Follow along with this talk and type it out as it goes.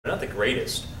but not the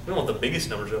greatest. We don't want the biggest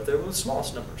numbers up there, we want the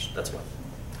smallest numbers. That's why.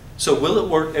 So will it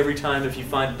work every time if you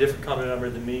find a different common number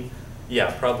than me?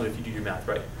 Yeah, probably if you do your math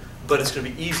right. But it's going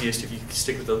to be easiest if you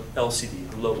stick with the LCD,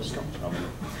 the lowest common denominator.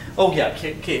 Oh yeah,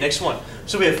 okay, next one.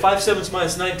 So we have 5 sevenths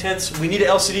minus 9 tenths. We need an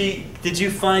LCD. Did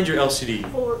you find your LCD?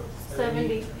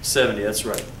 470. 70, that's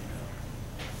right.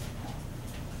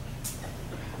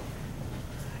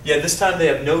 Yeah, this time they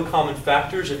have no common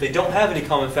factors. If they don't have any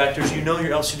common factors, you know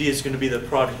your LCD is going to be the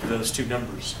product of those two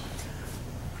numbers.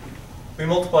 We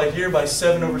multiply here by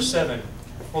 7 over 7.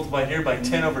 Multiply here by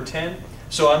 10 over 10.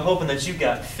 So I'm hoping that you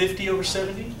got 50 over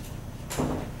 70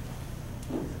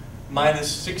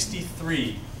 minus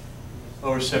 63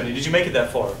 over 70. Did you make it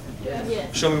that far?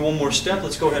 Yeah. Show me one more step.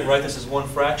 Let's go ahead and write this as one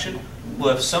fraction. We'll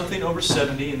have something over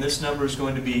 70, and this number is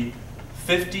going to be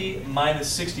 50 minus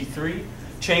 63.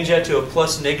 Change that to a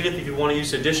plus negative if you want to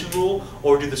use the addition rule,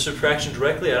 or do the subtraction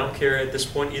directly. I don't care at this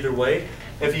point either way.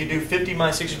 If you do 50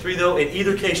 minus 63 though, in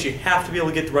either case you have to be able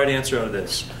to get the right answer out of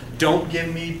this. Don't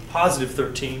give me positive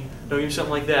 13. Don't give me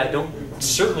something like that.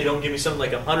 Certainly don't give me something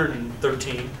like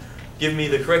 113. Give me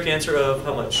the correct answer of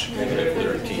how much? Negative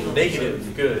 13.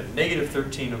 Negative, good. Negative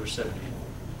 13 over 70.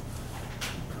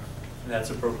 And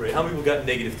that's appropriate. How many people got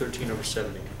negative 13 over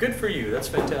 70? Good for you. That's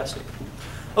fantastic.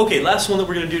 Okay, last one that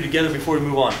we're going to do together before we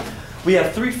move on. We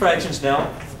have 3 fractions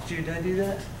now. Did I do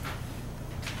that?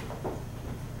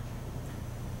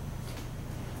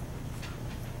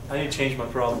 I need to change my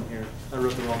problem here. I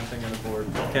wrote the wrong thing on the board.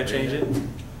 Can I change it?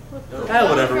 Ah,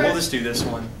 whatever. We'll just do this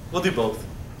one. We'll do both.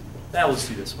 We'll just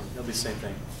do this one. It'll be the same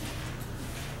thing.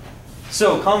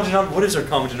 So, common denominator. What is our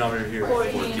common denominator here?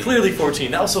 14. Clearly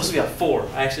 14. That was supposed to be a 4.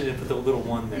 I actually didn't put the little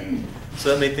 1 there. So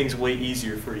that made things way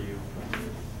easier for you.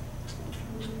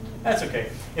 That's okay.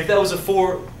 If that was a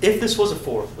 4, if this was a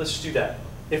 4, let's just do that.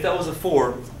 If that was a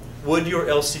 4, would your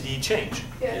LCD change?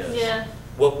 Yes. Yeah.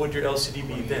 What would your LCD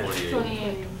be then?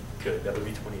 28. Good, that would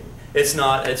be 28. It's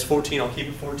not, it's 14, I'll keep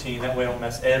it 14, that way I don't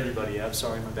mess everybody up,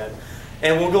 sorry, my bad.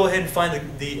 And we'll go ahead and find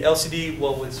the LCD,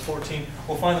 well it's 14,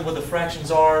 we'll find what the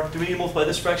fractions are. Do we need to multiply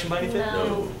this fraction by anything?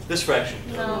 No. This fraction?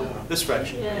 No. This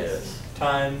fraction? Yes.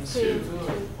 Times? 2.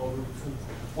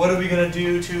 What are we going to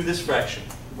do to this fraction?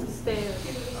 Stay.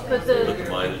 Put the negative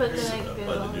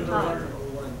the on numerator. top.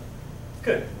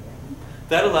 Good.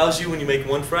 That allows you, when you make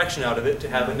one fraction out of it, to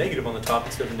have a negative on the top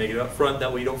instead of a negative up front.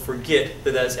 That way you don't forget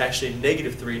that that's actually a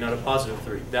negative 3, not a positive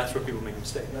 3. That's where people make a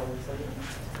mistake.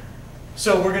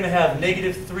 So we're going to have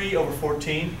negative 3 over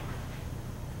 14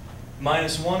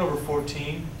 minus 1 over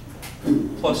 14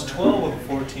 plus 12 over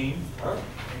 14.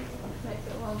 Make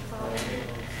it 1 problem.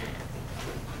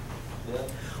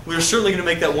 We're certainly going to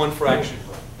make that one fraction.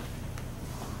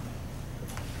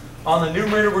 On the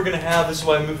numerator, we're going to have, this is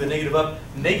why I moved the negative up,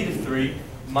 negative 3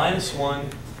 minus 1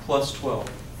 plus 12.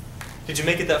 Did you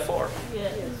make it that far?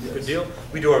 Yes. Good deal.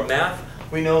 We do our math.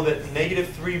 We know that negative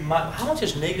 3, how much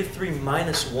is negative 3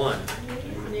 minus 1?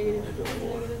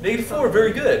 Negative 4,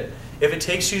 very good. If it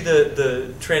takes you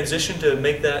the transition to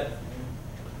make that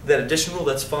addition rule,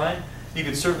 that's fine. You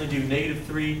can certainly do negative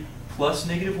 3 plus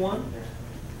negative 1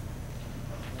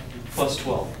 plus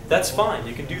 12. That's fine.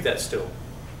 You can do that still.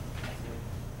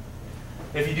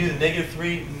 If you do the negative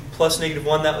 3 plus negative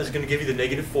 1, that was going to give you the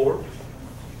negative 4.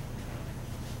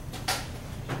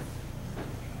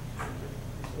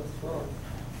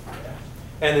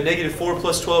 And the negative 4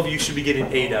 plus 12, you should be getting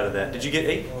 8 out of that. Did you get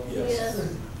 8?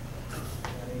 Yes.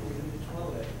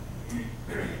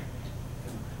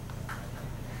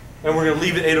 And we're going to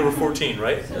leave it 8 over 14,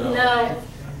 right? No.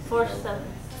 4 7.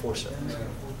 4 7.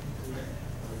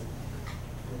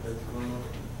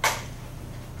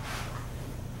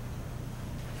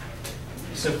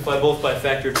 Simplify both by a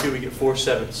factor of 2, we get 4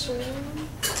 sevenths.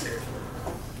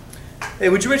 Hey,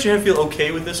 would you raise your hand and feel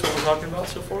okay with this, what we're talking about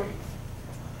so far?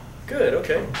 Good,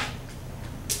 okay.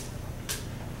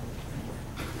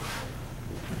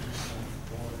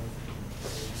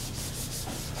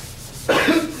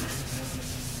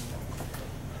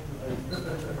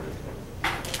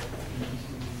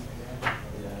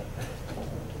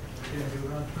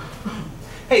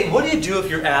 Hey, what do you do if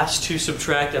you're asked to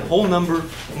subtract a whole number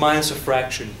minus a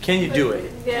fraction? Can you do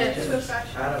it? Yeah.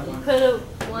 Put a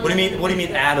 1. What do you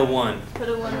mean add a 1? Put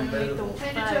a 1 underneath the 5.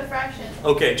 Change it to a fraction.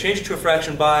 Okay, change it to a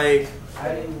fraction by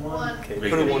Adding 1. okay, Make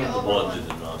put a it 1 1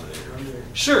 the denominator.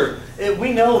 Sure.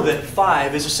 We know that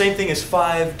 5 is the same thing as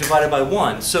 5 divided by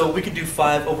 1. So we could do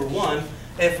 5 over 1. And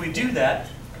if we do that,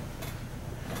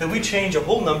 then we change a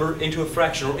whole number into a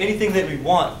fraction, or anything that we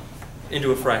want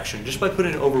into a fraction, just by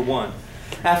putting it over 1.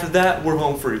 After that, we're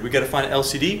home free. We've got to find an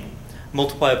LCD.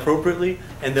 multiply appropriately,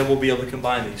 and then we'll be able to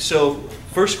combine these. So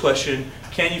first question,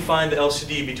 can you find the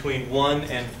LCD between 1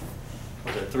 and,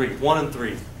 what was that, 3? 1 and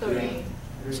 3. 3.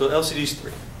 So LCD is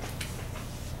 3.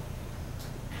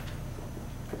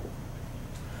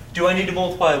 Do I need to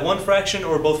multiply one fraction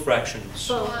or both fractions?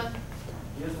 Both. One.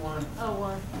 Just one. Oh,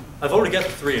 1. I've already got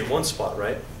the 3 in one spot,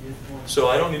 right? Just one. So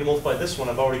I don't need to multiply this one,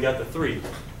 I've already got the 3.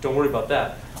 Don't worry about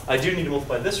that. I do need to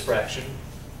multiply this fraction.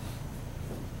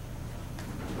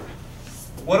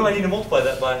 What do I need to multiply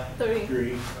that by? 3.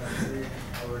 3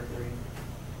 over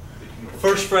 3.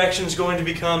 First fraction is going to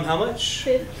become how much?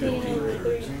 15 over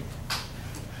 3.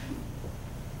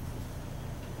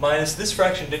 Minus this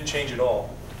fraction didn't change at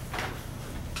all.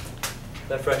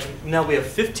 That fraction. Now we have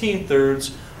 15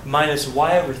 thirds minus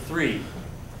y over 3.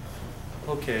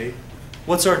 Okay.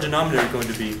 What's our denominator going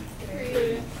to be?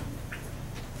 3.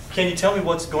 Can you tell me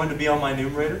what's going to be on my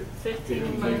numerator?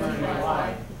 15 minus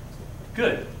y.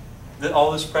 Good.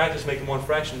 All this practice making one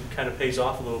fraction kind of pays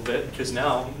off a little bit because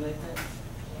now,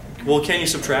 well, can you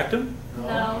subtract them?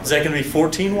 No. Is that going to be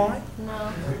 14y?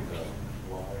 No.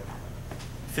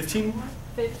 15y?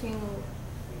 15.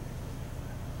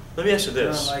 Let me ask you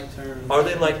this. Like terms. Are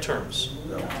they like terms?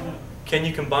 No. Can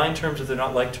you combine terms if they're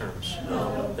not like terms?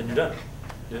 No. Then you're done.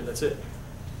 Yeah, that's it.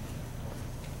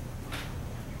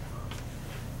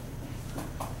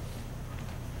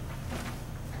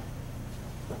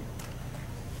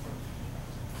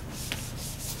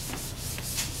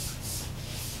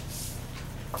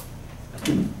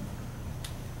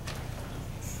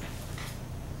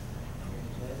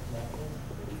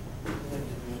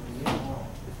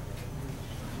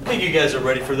 I think you guys are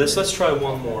ready for this. Let's try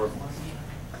one more.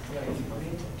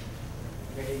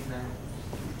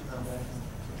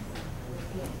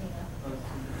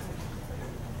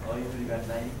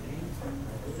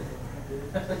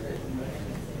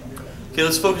 Okay,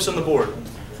 let's focus on the board.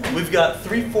 We've got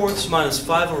 3/4 minus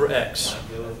 5 over x.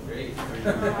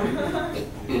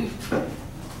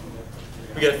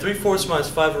 We got 3/4 minus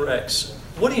 5 over x.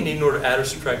 What do you need in order to add or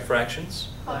subtract fractions?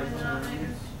 Common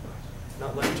denominator.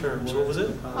 Not like terms. What was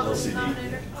it? Common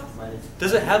denominator.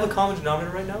 Does it have a common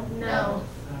denominator right now? No.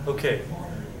 Okay.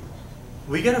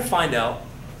 We got to find out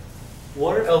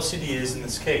what our LCD is in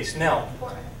this case. Now,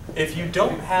 if you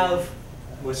don't have,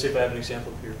 let's see if I have an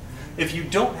example here. If you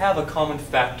don't have a common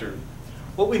factor,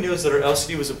 what we knew is that our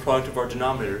LCD was a product of our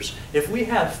denominators. If we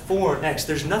have 4 and x,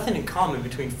 there's nothing in common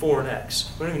between 4 and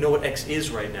x. We don't even know what x is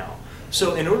right now.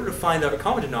 So in order to find out a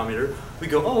common denominator, we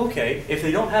go, oh, okay, if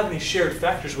they don't have any shared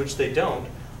factors, which they don't,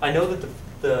 I know that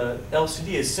the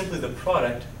LCD is simply the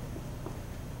product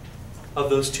of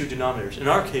those two denominators. In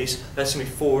our case, that's going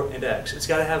to be 4 and x. It's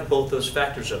got to have both those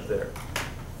factors up there.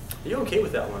 Are you okay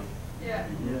with that one? Yeah.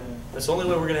 That's the only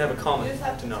way we're going to have a You common just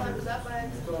have to denominator. times that by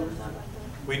x and times that by x.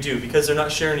 We do, because they're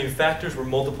not sharing any factors, we're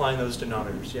multiplying those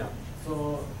denominators, yeah.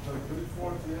 So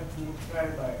 3/4 we have to multiply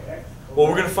by x. Well,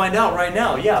 we're going to find out right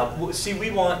now, yeah. See, we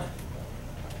want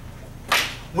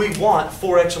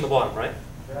 4x on the bottom, right?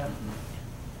 Yeah.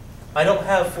 I don't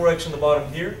have 4x on the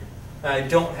bottom here, and I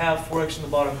don't have 4x on the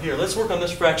bottom here. Let's work on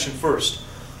this fraction first.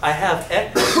 I have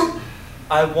x,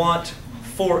 I want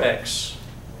 4x.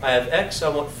 I have x, I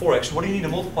want 4x. What do you need to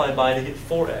multiply by to get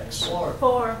 4x?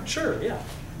 4. Sure, yeah.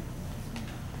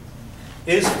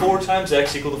 Is 4 times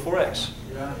x equal to 4x?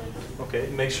 Yeah. Okay,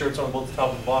 make sure it's on both the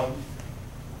top and the bottom.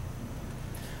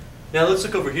 Now let's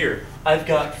look over here. I've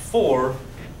got 4,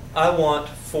 I want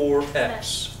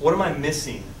 4x. What am I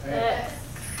missing? X.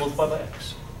 Multiply by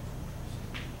x.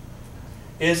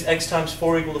 Is x times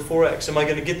 4 equal to 4x? Am I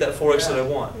going to get that 4x that I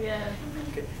want? Yeah.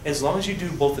 Okay. As long as you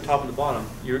do both the top and the bottom,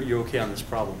 you're okay on this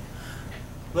problem.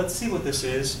 Let's see what this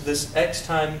is. This x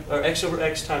over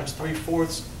x times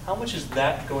 3/4. How much is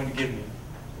that going to give me?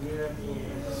 We have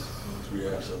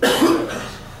 3x.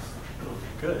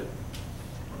 Good.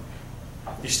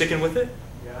 You sticking with it?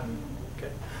 Yeah.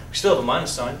 Okay. We still have a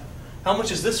minus sign. How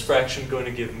much is this fraction going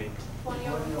to give me? 20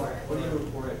 over 4. What do you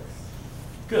do for x?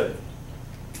 Good.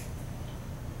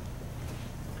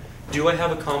 Do I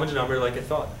have a common denominator like I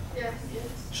thought? Yes.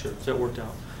 Sure. So that worked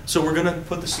out. So we're going to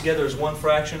put this together as one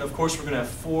fraction. Of course, we're going to have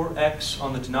 4x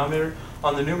on the denominator.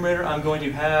 On the numerator, I'm going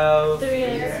to have...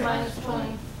 3x minus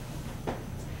 20.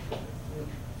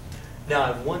 Now, I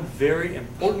have one very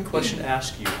important question to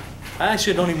ask you. I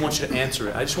actually don't even want you to answer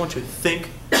it. I just want you to think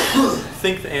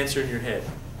the answer in your head.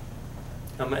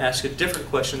 I'm going to ask a different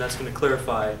question that's going to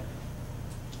clarify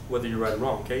whether you're right or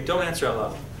wrong. Okay? Don't answer out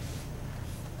loud.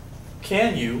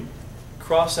 Can you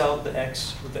cross out the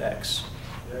x with the x?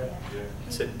 Yeah. I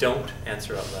said don't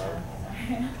answer out loud.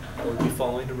 We'll be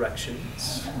following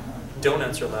directions. Don't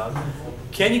answer aloud.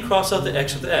 Can you cross out the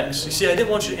x with the x? You see, I didn't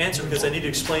want you to answer because I need to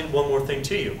explain one more thing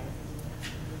to you.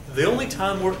 The only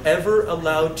time we're ever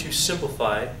allowed to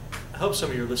simplify, I hope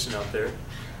some of you are listening out there,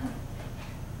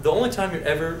 the only time you're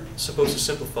ever supposed to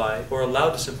simplify or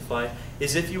allowed to simplify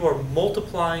is if you are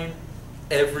multiplying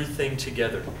everything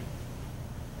together.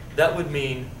 That would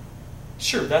mean,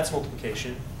 sure, that's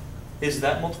multiplication. Is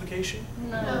that multiplication?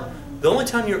 No. The only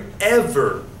time you're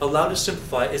ever allowed to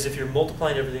simplify is if you're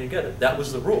multiplying everything together. That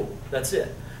was the rule. That's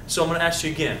it. So I'm going to ask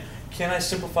you again, can I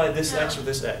simplify this x with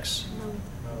this x?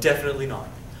 Definitely not.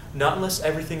 Not unless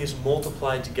everything is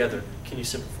multiplied together can you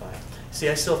simplify. See,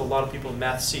 I still have a lot of people in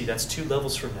Math C, that's 2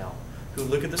 levels from now, who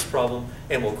look at this problem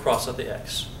and will cross out the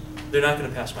x. They're not going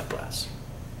to pass my class.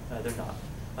 They're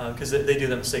not. Because they do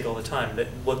that mistake all the time.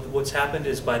 What's happened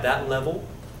is by that level,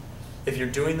 if you're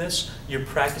doing this, you're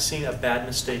practicing a bad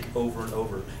mistake over and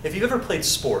over. If you've ever played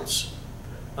sports,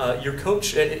 your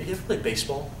coach, you ever played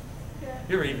baseball? Yeah.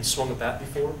 You ever even swung a bat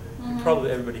before?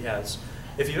 Probably everybody has.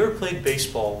 If you've ever played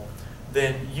baseball,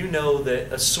 then you know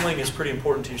that a swing is pretty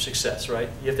important to your success, right?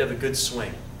 You have to have a good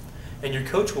swing. And your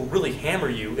coach will really hammer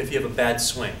you if you have a bad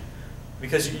swing.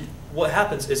 Because what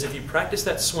happens is if you practice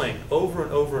that swing over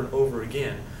and over and over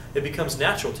again, it becomes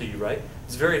natural to you, right?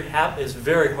 It's very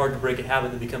hard to break a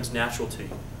habit that becomes natural to you.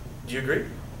 Do you agree?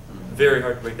 Very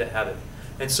hard to break that habit.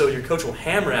 And so your coach will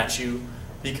hammer at you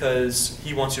because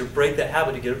he wants you to break that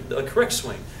habit to get a correct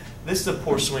swing. This is a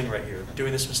poor swing right here,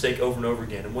 doing this mistake over and over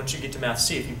again. And once you get to Math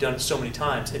C, if you've done it so many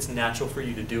times, it's natural for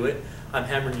you to do it. I'm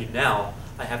hammering you now.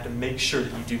 I have to make sure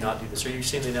that you do not do this. Are you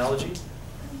seeing the analogy?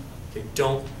 Okay,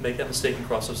 don't make that mistake and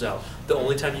cross those out. The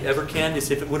only time you ever can is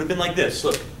if it would have been like this.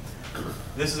 Look,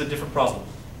 this is a different problem.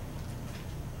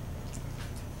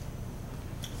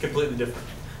 Completely different.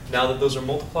 Now that those are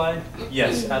multiplied,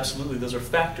 yes, absolutely, those are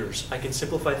factors. I can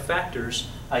simplify factors.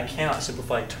 I cannot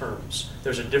simplify terms.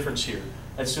 There's a difference here.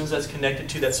 As soon as that's connected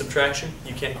to that subtraction,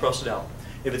 you can't cross it out.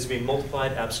 If it's being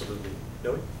multiplied, absolutely.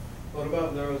 Noe? What about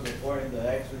if there was a point in the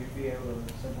x, would you be able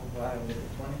to simplify with a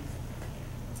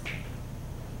 20?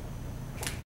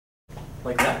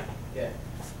 Like that? Yeah.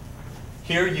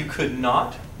 Here you could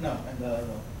not. No, and the other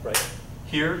one. Right.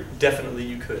 Here, definitely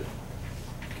you could.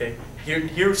 Okay.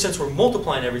 Here, since we're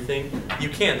multiplying everything, you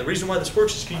can. The reason why this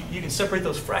works is you can separate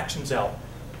those fractions out.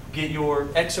 Get your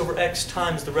x over x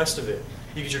times the rest of it.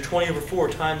 You get your 20 over 4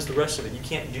 times the rest of it. You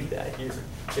can't do that here.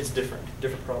 It's different.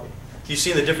 Different problem. You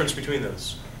see the difference between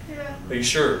those? Yeah. Are you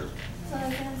sure? So I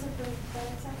can separate that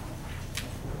example?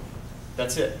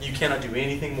 That's it. You cannot do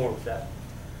anything more with that.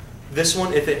 This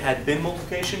one, if it had been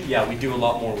multiplication, yeah, we do a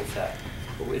lot more with that.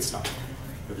 But it's not.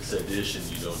 If it's addition,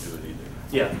 you don't do it either.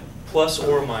 Yeah. Plus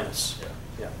or minus.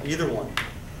 Yeah. Yeah. Either one.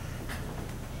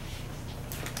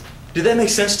 Did that make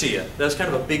sense to you? That's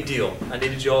kind of a big deal. I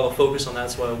needed you all to focus on that,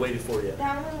 that's why I waited for you.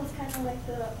 That one was kind of like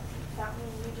that one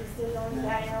we just did, only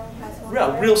that it only has one Yeah,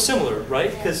 word. real similar,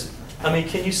 right? Because, I mean,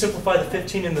 can you simplify the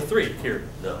 15 and the 3 here?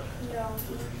 No. No.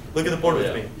 Look at the board with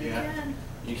Yeah. me.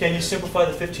 Yeah. Can you simplify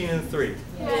the 15 and the 3?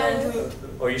 Yeah.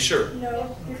 Are you sure?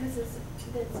 No, because it's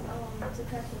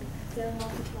subtraction. They're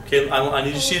multiplying. Okay, I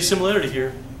need to see a similarity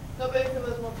here. No, but if it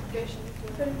was multiplication.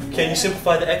 Can you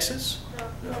simplify the x's?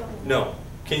 No. No.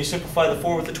 Can you simplify the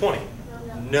 4 with the 20?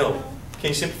 No. Can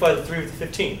you simplify the 3 with the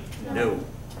 15? No.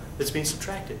 It's being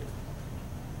subtracted.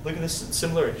 Look at this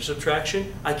similarity.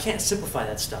 Subtraction, I can't simplify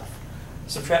that stuff.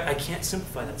 I can't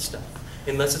simplify that stuff.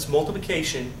 Unless it's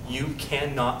multiplication, you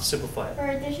cannot simplify it. For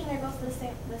addition, it goes the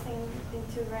same thing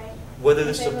too, right? Whether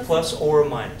this is If it a was plus simple- or a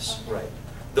minus, Okay. right?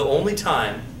 The only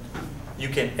time you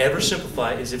can ever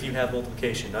simplify is if you have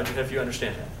multiplication, not if you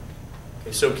understand that.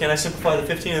 Okay, so can I simplify the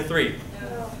 15 and the 3?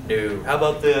 No. No. How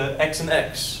about the x and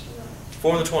x?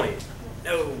 4 and the 20?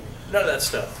 No. None of that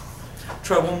stuff.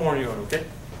 Try one more on your own, okay?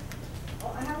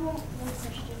 Oh, I have one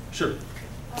question. Sure.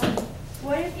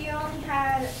 What if you only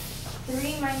had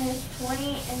 3 minus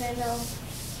 20 and then a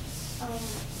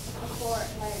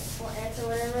 4x or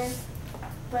whatever,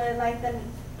 but like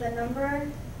the number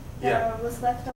that Yeah. was left